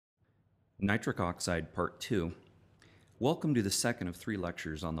Nitric Oxide Part 2. Welcome to the second of 3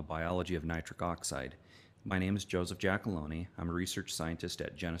 lectures on the biology of nitric oxide. My name is Joseph Giacalone. I'm a research scientist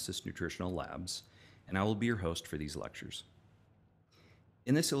at Genysis Nutritional Labs, and I will be your host for these lectures.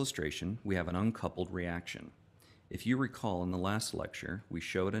 In this illustration, we have an uncoupled reaction. If you recall, in the last lecture, we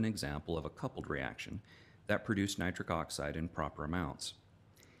showed an example of a coupled reaction that produced nitric oxide in proper amounts,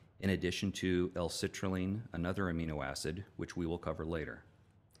 in addition to L-citrulline, another amino acid, which we will cover later.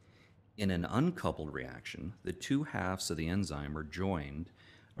 In an uncoupled reaction, the two halves of the enzyme are joined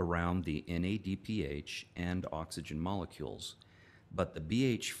around the NADPH and oxygen molecules, but the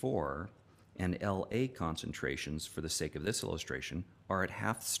BH4 and LA concentrations, for the sake of this illustration, are at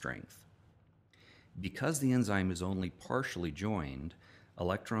half strength. Because the enzyme is only partially joined,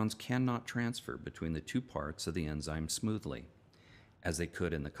 electrons cannot transfer between the two parts of the enzyme smoothly, as they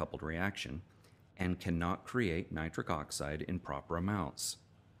could in the coupled reaction, and cannot create nitric oxide in proper amounts.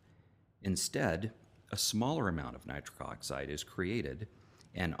 Instead, a smaller amount of nitric oxide is created,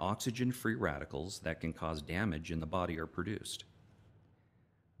 and oxygen-free radicals that can cause damage in the body are produced.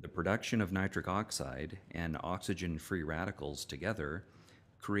 The production of nitric oxide and oxygen-free radicals together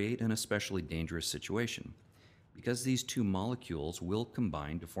create an especially dangerous situation, because these two molecules will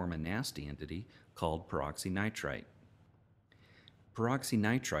combine to form a nasty entity called peroxynitrite.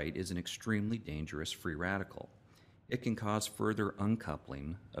 Peroxynitrite is an extremely dangerous free radical. It can cause further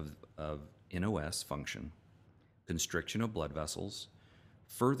uncoupling of NOS function, constriction of blood vessels,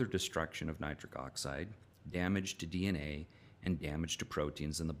 further destruction of nitric oxide, damage to DNA, and damage to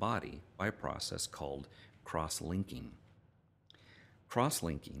proteins in the body by a process called cross-linking.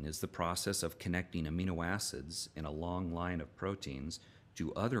 Cross-linking is the process of connecting amino acids in a long line of proteins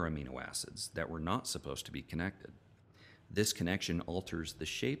to other amino acids that were not supposed to be connected. This connection alters the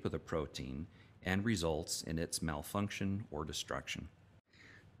shape of the protein and results in its malfunction or destruction.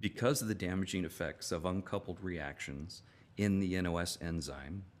 Because of the damaging effects of uncoupled reactions in the NOS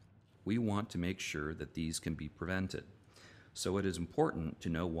enzyme, we want to make sure that these can be prevented. So it is important to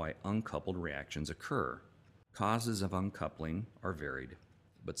know why uncoupled reactions occur. Causes of uncoupling are varied,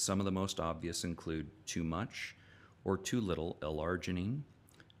 but some of the most obvious include too much or too little L-arginine,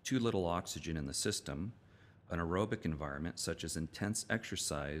 too little oxygen in the system, an aerobic environment such as intense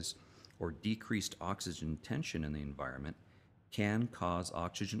exercise or decreased oxygen tension in the environment can cause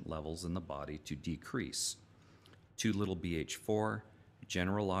oxygen levels in the body to decrease. Too little BH4,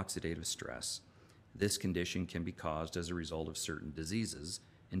 general oxidative stress. This condition can be caused as a result of certain diseases,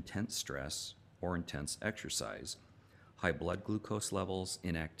 intense stress, or intense exercise, high blood glucose levels,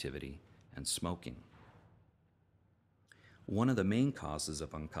 inactivity, and smoking. One of the main causes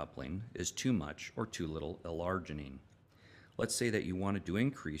of uncoupling is too much or too little L-arginine. Let's say that you wanted to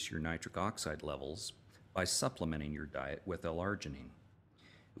increase your nitric oxide levels by supplementing your diet with L-arginine.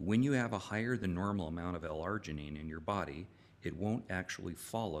 When you have a higher than normal amount of L-arginine in your body, it won't actually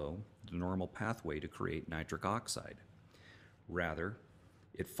follow the normal pathway to create nitric oxide. Rather,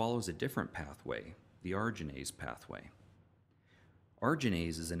 it follows a different pathway, the arginase pathway.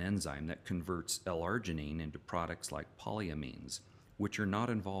 Arginase is an enzyme that converts L-arginine into products like polyamines, which are not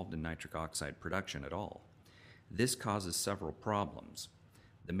involved in nitric oxide production at all. This causes several problems.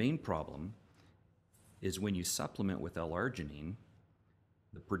 The main problem is when you supplement with L-arginine,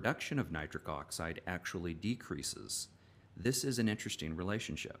 the production of nitric oxide actually decreases. This is an interesting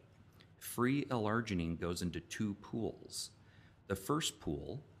relationship. Free L-arginine goes into two pools. The first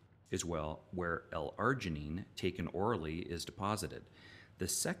pool is where L-arginine taken orally is deposited. The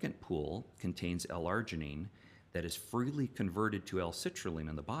second pool contains L-arginine that is freely converted to L-citrulline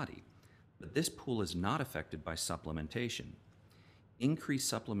in the body, but this pool is not affected by supplementation.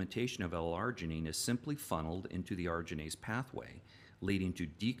 Increased supplementation of L-arginine is simply funneled into the arginase pathway, leading to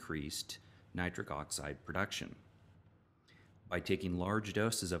decreased nitric oxide production. By taking large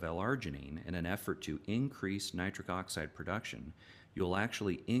doses of L-arginine in an effort to increase nitric oxide production, you'll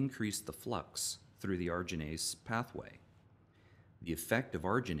actually increase the flux through the arginase pathway. The effect of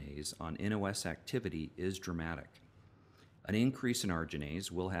arginase on NOS activity is dramatic. An increase in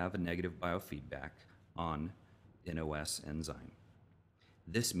arginase will have a negative biofeedback on NOS enzyme.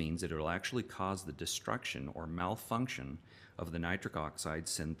 This means that it will actually cause the destruction or malfunction of the nitric oxide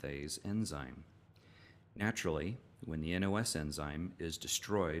synthase enzyme. Naturally, when the NOS enzyme is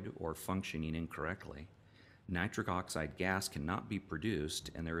destroyed or functioning incorrectly, nitric oxide gas cannot be produced,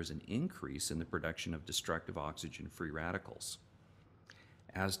 and there is an increase in the production of destructive oxygen-free radicals.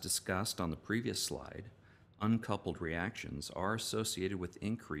 As discussed on the previous slide, uncoupled reactions are associated with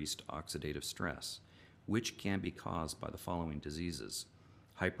increased oxidative stress, which can be caused by the following diseases: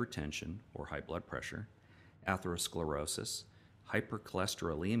 hypertension or high blood pressure, atherosclerosis,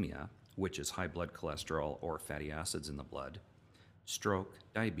 hypercholesterolemia which is high blood cholesterol or fatty acids in the blood, stroke,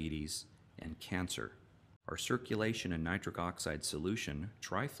 diabetes, and cancer. Our circulation and nitric oxide solution,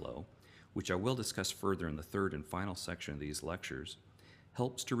 TriFlow, which I will discuss further in the third and final section of these lectures,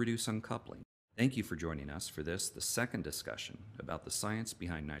 helps to reduce uncoupling. Thank you for joining us for this, the second discussion about the science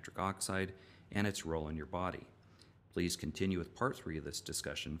behind nitric oxide and its role in your body. Please continue with part 3 of this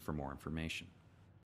discussion for more information.